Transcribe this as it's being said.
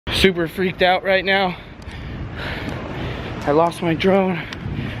super freaked out right now. I lost my drone.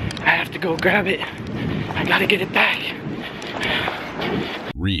 I have to go grab it. I gotta get it back.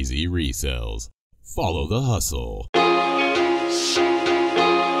 Reezy Resells. Follow the hustle.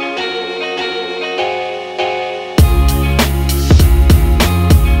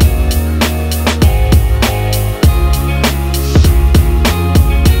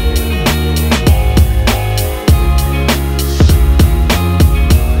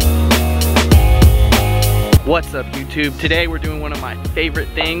 What's up, YouTube? Today we're doing one of my favorite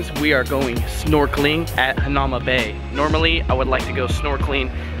things. We are going snorkeling at Hanauma Bay. Normally I would like to go snorkeling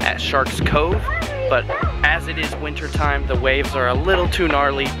at Sharks Cove, but as it is winter time, the waves are a little too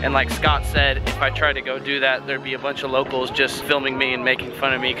gnarly, and like Scott said, if I try to go do that, there'd be a bunch of locals just filming me and making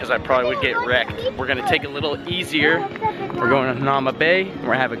fun of me because I probably would get wrecked. We're gonna take it a little easier. We're going to Hanauma Bay and we're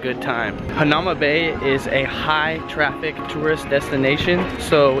gonna have a good time. Hanauma Bay is a high traffic tourist destination,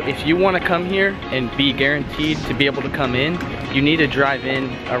 so if you want to come here and be guaranteed to be able to come in, you need to drive in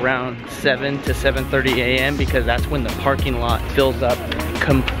around 7 to 7:30 a.m. because that's when the parking lot fills up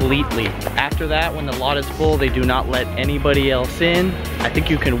completely. After that, when the lot is full, they do not let anybody else in. I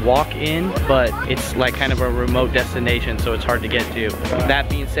think you can walk in, but it's like kind of a remote destination, so it's hard to get to. That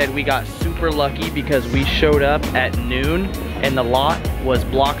being said, we got super lucky because we showed up at noon and the lot was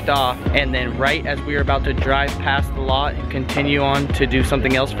blocked off, and then right as we were about to drive past the lot and continue on to do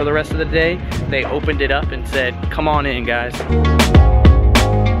something else for the rest of the day, they opened it up and said, "Come on in, guys."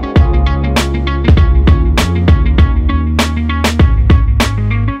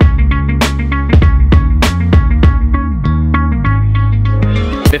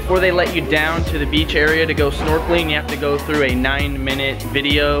 Before they let you down to the beach area to go snorkeling, you have to go through a 9-minute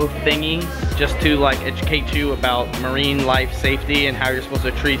video thingy just to like educate you about marine life safety and how you're supposed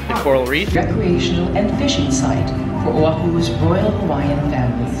to treat the coral reef. Recreational and fishing site for Oahu's Royal Hawaiian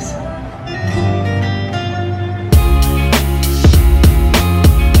families.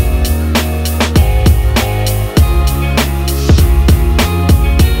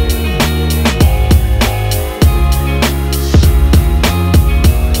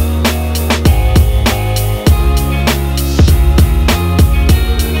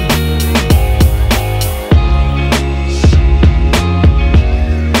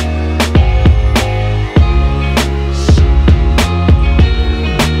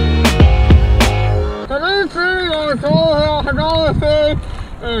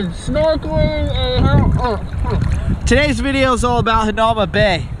 And snorkeling and Today's video is all about Hanauma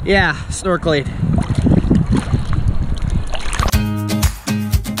Bay. Yeah, snorkeling.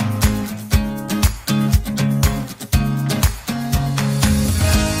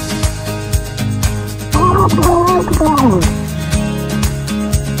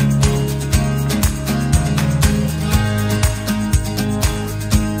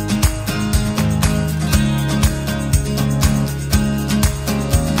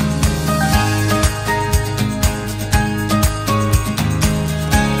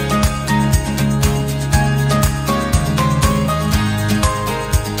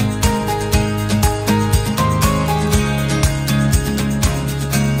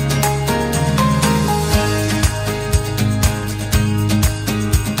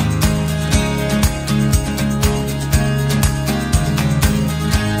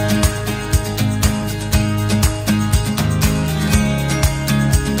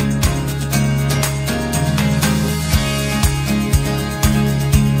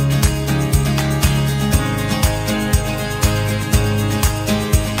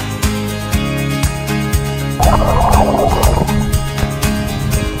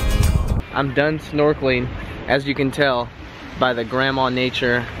 I'm done snorkeling, as you can tell by the grandma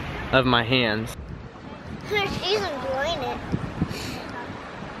nature of my hands. She's enjoying it.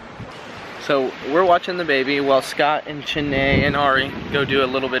 So we're watching the baby while Scott and Chanae and Ari go do a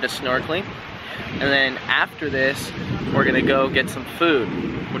little bit of snorkeling. And then after this, we're gonna go get some food.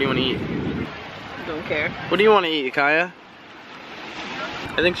 What do you wanna eat? Don't care. What do you wanna eat, Kaya?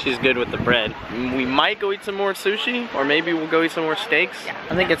 I think she's good with the bread. We might go eat some more sushi, or maybe we'll go eat some more steaks. Yeah.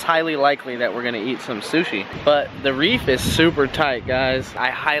 I think it's highly likely that we're gonna eat some sushi. But the reef is super tight, guys. I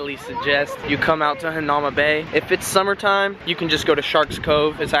highly suggest you come out to Hanauma Bay. If it's summertime, you can just go to Sharks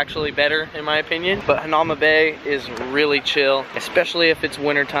Cove. It's actually better, in my opinion. But Hanauma Bay is really chill, especially if it's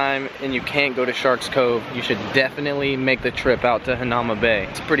wintertime and you can't go to Sharks Cove. You should definitely make the trip out to Hanauma Bay.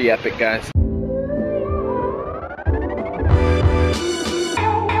 It's pretty epic, guys.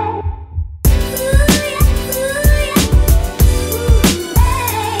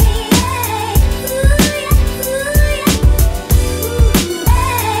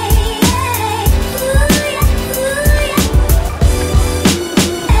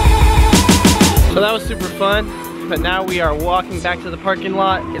 was super fun, but now we are walking back to the parking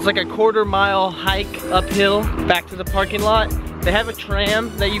lot. It's like a quarter-mile hike uphill back to the parking lot. They have a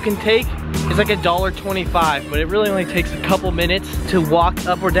tram that you can take. It's like $1.25, but it really only takes a couple minutes to walk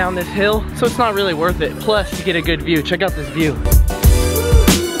up or down this hill, so it's not really worth it. Plus, you get a good view. Check out this view.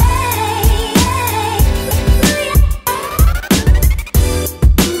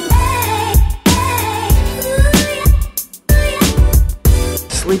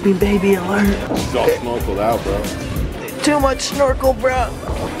 Sleeping baby alert. It's all snorkeled out, bro. Too much snorkel, bro.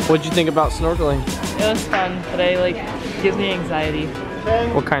 What'd you think about snorkeling? It was fun, but it gives me anxiety.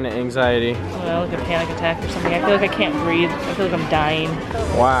 What kind of anxiety? I don't know, like a panic attack or something. I feel like I can't breathe. I feel like I'm dying.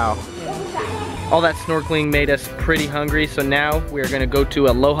 Wow. All that snorkeling made us pretty hungry, so now we're gonna go to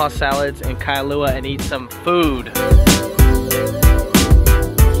Aloha Salads in Kailua and eat some food.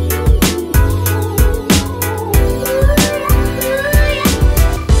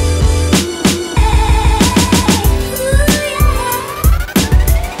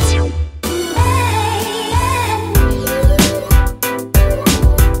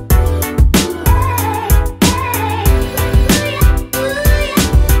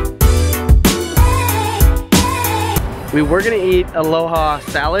 We were gonna eat Aloha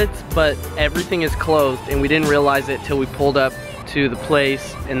Salads, but everything is closed and we didn't realize it till we pulled up to the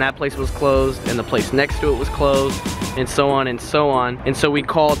place, and that place was closed and the place next to it was closed, and so on and so on. And so we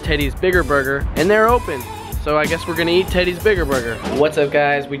called Teddy's Bigger Burger and they're open. So I guess we're gonna eat Teddy's Bigger Burger. What's up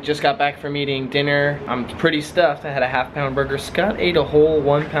guys? We just got back from eating dinner. I'm pretty stuffed. I had a half-pound burger. Scott ate a whole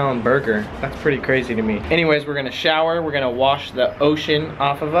 1-pound burger. That's pretty crazy to me. Anyways, we're gonna shower. We're gonna wash the ocean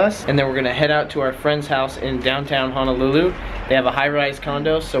off of us, and then we're gonna head out to our friend's house in downtown Honolulu. They have a high-rise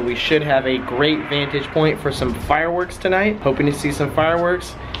condo, so we should have a great vantage point for some fireworks tonight. Hoping to see some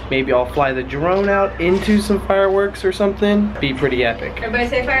fireworks. Maybe I'll fly the drone out into some fireworks or something. Be pretty epic. Everybody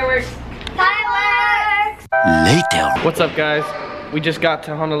say fireworks. Fireworks! Later. What's up guys? We just got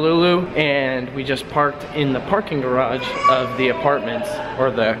to Honolulu and we just parked in the parking garage of the apartments,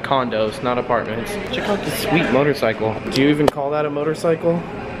 or the condos, not apartments. Check out this sweet motorcycle. Do you even call that a motorcycle?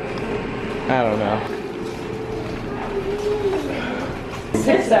 I don't know.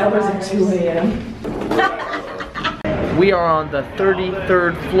 6 hours and 2 a.m. We are on the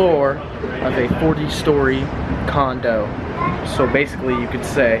 33rd floor of a 40-story condo. So basically you could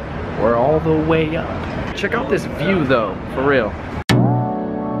say we're all the way up. Check out this view though, for real.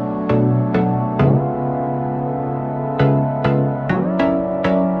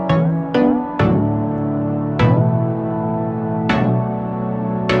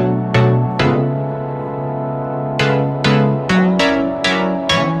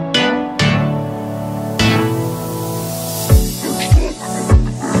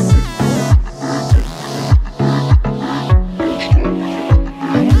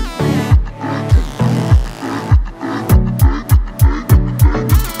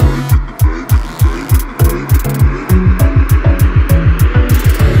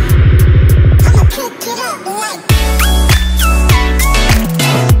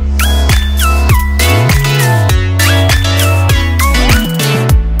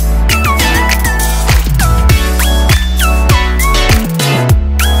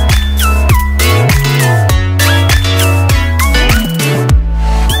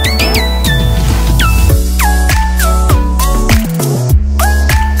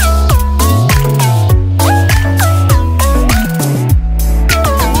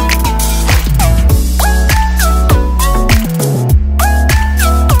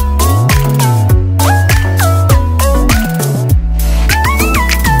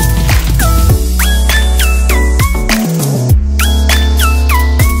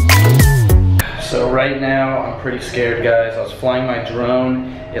 Pretty scared guys. I was flying my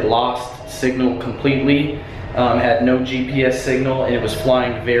drone, it lost signal completely, had no GPS signal, and it was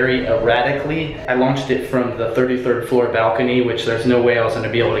flying very erratically. I launched it from the 33rd floor balcony, which there's no way I was going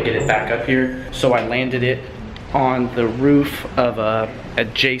to be able to get it back up here, so I landed it on the roof of a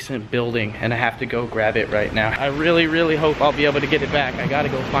adjacent building, and I have to go grab it right now. I really hope I'll be able to get it back. I gotta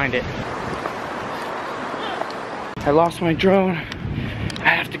go find it. I lost my drone. I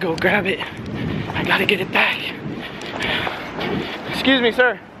have to go grab it. I gotta get it back. Excuse me,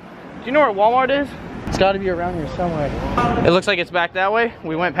 sir. Do you know where Walmart is? It's gotta be around here somewhere. It looks like it's back that way.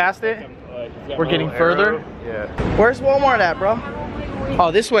 We went past it. We're getting further. Yeah. Where's Walmart at, bro? Oh,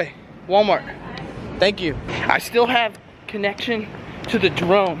 this way. Walmart. Thank you. I still have connection to the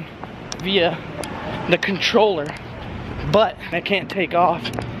drone via the controller, but I can't take off.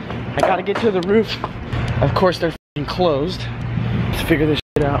 I gotta get to the roof. Of course, they're f***ing closed. Let's figure this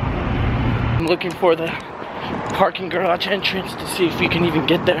shit out. I'm looking for the parking garage entrance to see if we can even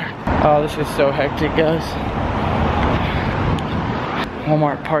get there. Oh, this is so hectic, guys.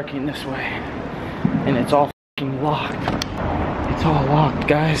 Walmart parking this way, and it's all fucking locked. It's all locked,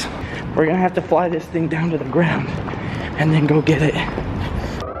 guys. We're gonna have to fly this thing down to the ground and then go get it.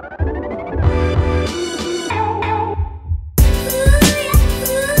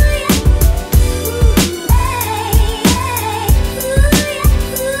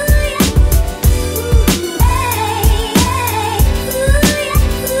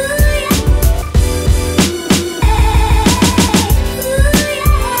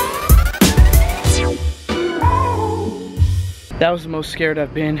 That was the most scared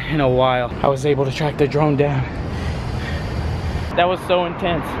I've been in a while. I was able to track the drone down. That was so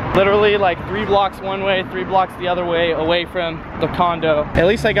intense. Literally like 3 blocks one way, 3 blocks the other way, away from the condo. At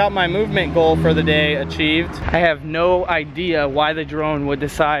least I got my movement goal for the day achieved. I have no idea why the drone would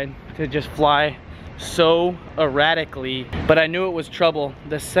decide to just fly so erratically, but I knew it was trouble.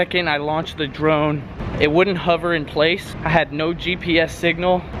 The second I launched the drone, it wouldn't hover in place. I had no GPS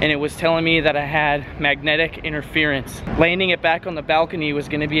signal, and it was telling me that I had magnetic interference. Landing it back on the balcony was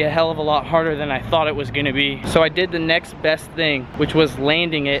gonna be a hell of a lot harder than I thought it was gonna be. So I did the next best thing, which was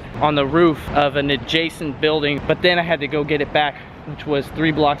landing it on the roof of an adjacent building, but then I had to go get it back, which was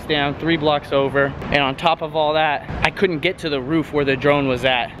 3 blocks down, 3 blocks over. And on top of all that, I couldn't get to the roof where the drone was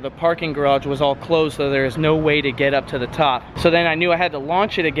at. The parking garage was all closed, so there was no way to get up to the top. So then I knew I had to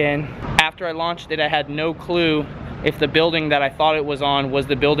launch it again. After I launched it, I had no clue if the building that I thought it was on was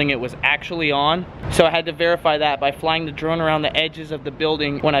the building it was actually on. So I had to verify that by flying the drone around the edges of the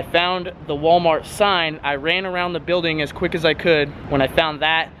building. When I found the Walmart sign, I ran around the building as quick as I could. When I found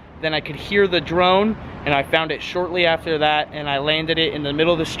that, then I could hear the drone, and I found it shortly after that, and I landed it in the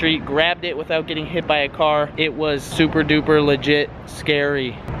middle of the street, grabbed it without getting hit by a car. It was super duper legit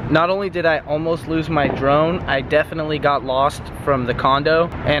scary. Not only did I almost lose my drone, I definitely got lost from the condo,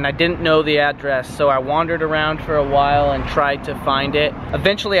 and I didn't know the address, so I wandered around for a while and tried to find it.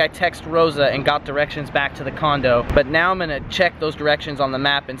 Eventually I texted Rosa and got directions back to the condo, but now I'm gonna check those directions on the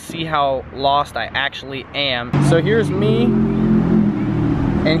map and see how lost I actually am. So here's me,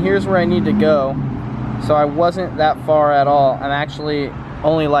 and here's where I need to go. So I wasn't that far at all. I'm actually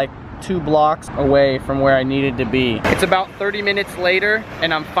only like 2 blocks away from where I needed to be. It's about 30 minutes later,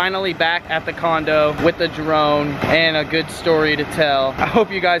 and I'm finally back at the condo with the drone and a good story to tell. I hope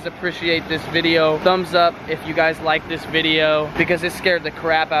you guys appreciate this video. Thumbs up if you guys like this video, because it scared the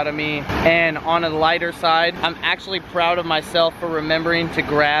crap out of me. And on a lighter side, I'm actually proud of myself for remembering to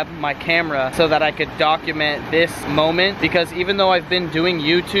grab my camera so that I could document this moment, because even though I've been doing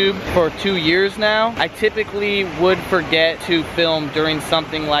YouTube for 2 years now, I typically would forget to film during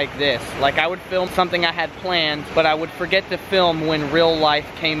something like this. Like, I would film something I had planned, but I would forget to film when real life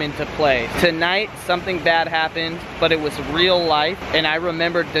came into play. Tonight, something bad happened, but it was real life, and I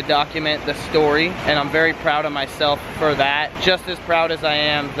remembered to document the story, and I'm very proud of myself for that. Just as proud as I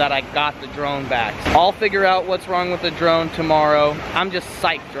am that I got the drone back. I'll figure out what's wrong with the drone tomorrow. I'm just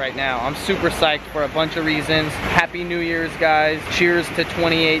psyched right now. I'm super psyched for a bunch of reasons. Happy New Year's, guys. Cheers to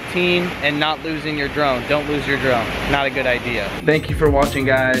 2018 and not losing your drone. Don't lose your drone. Not a good idea. Thank you for watching,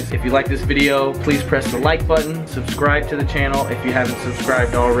 guys. If you like this video, please press the like button, subscribe to the channel if you haven't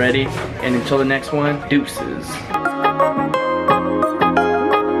subscribed already, and until the next one, deuces.